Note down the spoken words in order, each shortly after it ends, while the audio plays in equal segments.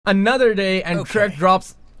Another day and Okay. Treyarch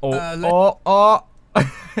drops.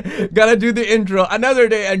 Gotta do the intro. Another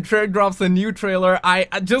day and Treyarch drops a new trailer. I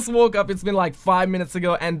just woke up. It's been like 5 minutes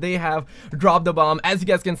ago and they have dropped the bomb. As you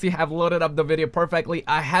guys can see, I have loaded up the video perfectly.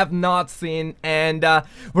 I have not seen, and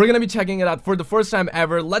we're gonna be checking it out for the first time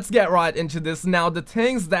ever. Let's get right into this. Now, the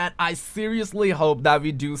things that I seriously hope that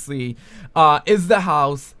we do see is the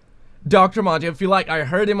house, Dr. Monty. I feel like I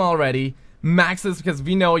heard him already. Maxis, because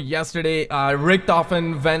we know yesterday Rick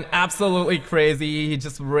Doffin went absolutely crazy. He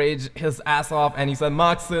just raged his ass off and he said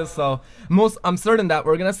Maxis. So I'm certain that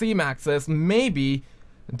we're gonna see Maxis. Maybe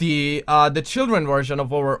the children version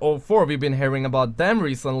of over 04. We've been hearing about them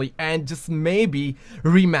recently, and just maybe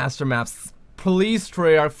remaster maps. Please,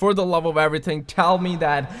 Treyarch, for the love of everything, tell me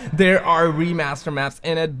that there are remaster maps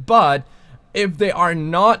in it. But if they are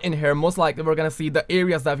not in here, most likely we're gonna see the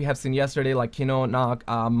areas that we have seen yesterday, like Kino, Knock,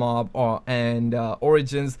 Mob, and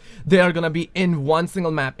Origins. They are gonna be in one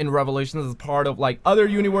single map in Revelations as part of like other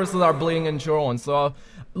universes are bleeding into our own. So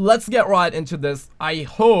let's get right into this. I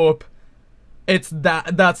hope it's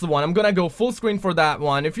that's the one. I'm gonna go full screen for that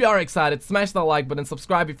one. If you are excited, smash that like button,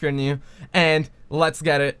 subscribe if you're new, and let's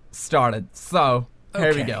get it started. So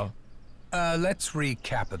here we go. Let's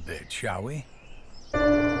recap a bit, shall we?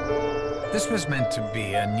 This was meant to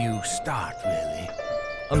be a new start, really.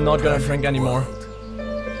 I'm not gonna drink anymore.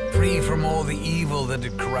 Free from all the evil that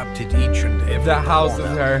had corrupted each and every The house is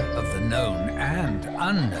corner her. of the known and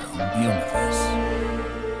unknown universe.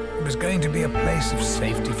 It was going to be a place of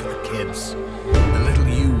safety for the kids, the little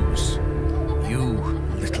yous. You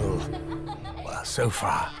little... Well, so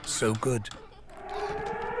far, so good.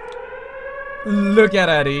 Look at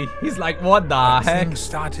Eddie. He's like, what the heck? Things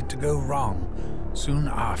started to go wrong soon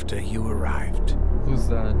after you arrived. Who's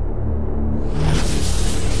that?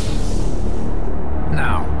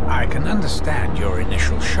 Now, I can understand your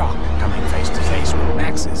initial shock coming face to face with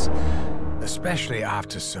Maxis, especially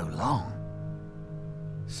after so long.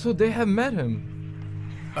 So they have met him.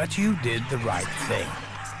 But you did the right thing.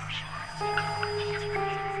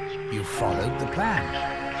 You followed the plan.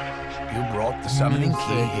 You brought the summoning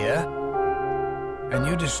key here, and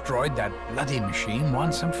you destroyed that bloody machine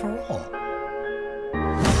once and for all.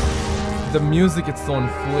 The music, it's on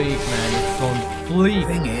fleek, man. It's on fleek.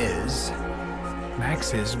 Thing is,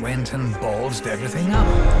 Maxis went and ballsed everything up.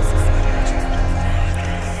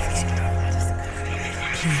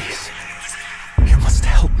 Please, you must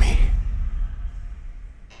help me.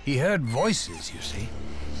 He heard voices, you see.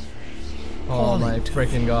 Oh my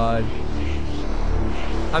freaking god.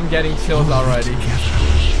 I'm getting chills already. Together,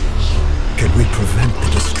 can we prevent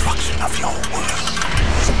the destruction of your world?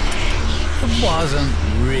 It wasn't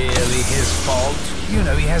really his fault. You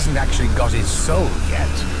know, he hasn't actually got his soul yet.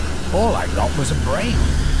 All I got was a brain.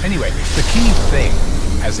 Anyway, the key thing,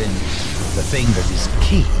 as in the thing that is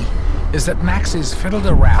key, is that Maxis fiddled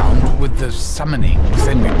around with the summoning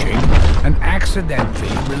thingamajig and accidentally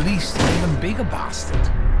released an even bigger bastard.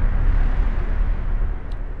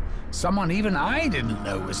 Someone even I didn't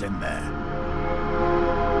know was in there.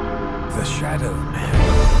 The Shadow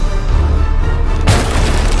Man.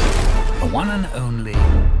 The one and only,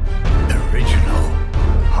 original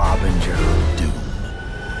Harbinger of Doom.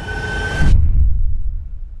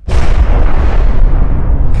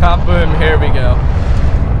 Kaboom, here we go.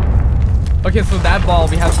 Okay, so that ball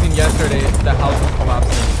we have seen yesterday, the house is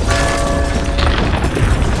collapsing.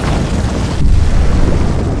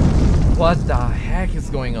 What the heck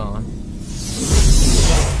is going on?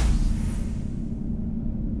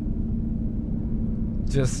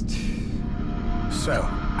 Just... So,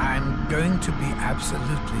 I'm going to be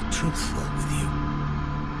absolutely truthful with you.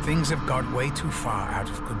 Things have got way too far out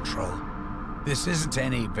of control. This isn't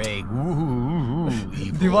any vague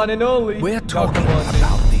evil. The one and only. We're talking about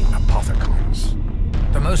the Apothecons.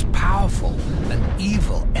 The most powerful and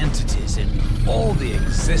evil entities in all the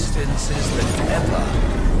existences that ever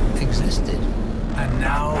existed. And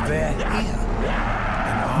now they're here.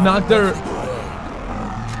 Not the...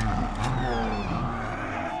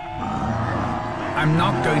 I'm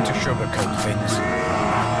not going to sugarcoat things.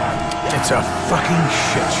 It's a fucking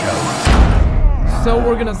shit show. So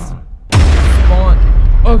we're gonna spawn...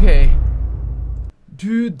 Okay.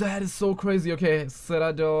 Dude, that is so crazy. Okay,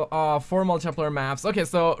 Citadel, 4 multiplayer maps. Okay,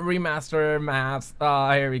 so remaster maps.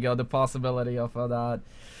 Here we go, the possibility of that.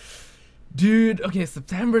 Dude, okay,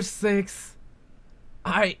 September 6th.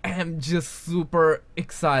 I am just super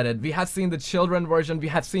excited. We have seen the children version. We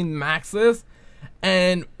have seen Maxis.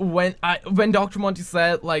 And when Dr. Monty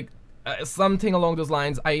said like something along those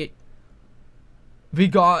lines,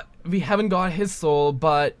 we haven't got his soul,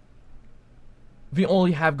 but we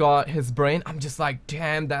only have got his brain. I'm just like,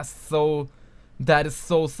 damn, that's so That is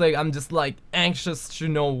so sick. I'm just like anxious to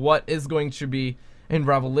know what is going to be in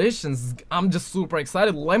Revelations. I'm just super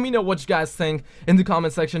excited. Let me know what you guys think in the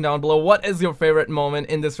comment section down below. What is your favorite moment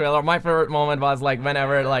in this trailer? My favorite moment was like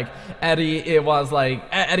whenever like Eddie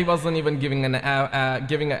wasn't even giving an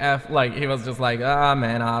F, like he was just like, ah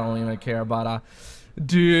man, I don't even care. But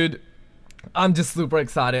dude, I'm just super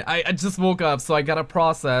excited. I just woke up, so I gotta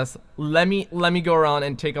process. Let me go around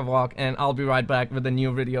and take a walk, and I'll be right back with a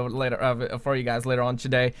new video later for you guys later on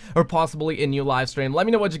today, or possibly a new live stream. Let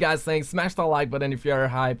me know what you guys think. Smash the like button if you're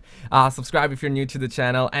hyped. Subscribe if you're new to the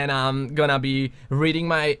channel, and I'm gonna be reading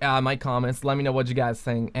my my comments. Let me know what you guys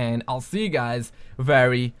think, and I'll see you guys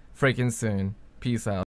very freaking soon. Peace out.